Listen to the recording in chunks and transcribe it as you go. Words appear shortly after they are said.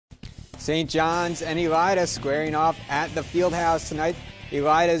St. John's and Elida squaring off at the Fieldhouse tonight.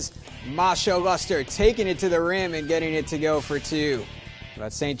 Elida's Masha Luster taking it to the rim and getting it to go for two.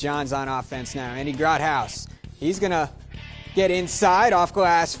 But St. John's on offense now. Andy Grothaus, he's going to get inside off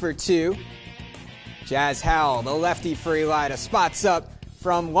glass for two. Jazz Howell, the lefty for Elida, spots up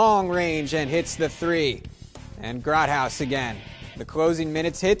from long range and hits the three. And Grothaus again. The closing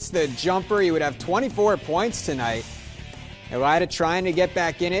minutes hits the jumper. He would have 24 points tonight. Elida trying to get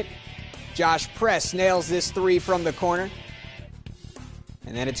back in it. Josh Press nails this three from the corner.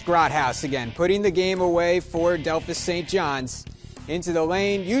 And then it's Grothaus again, putting the game away for Delphos St. John's. Into the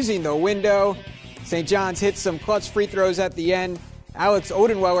lane, using the window. St. John's hits some clutch free throws at the end. Alex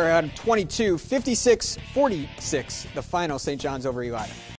Odenweller had 22, 56-46, the final. St. John's over Elida.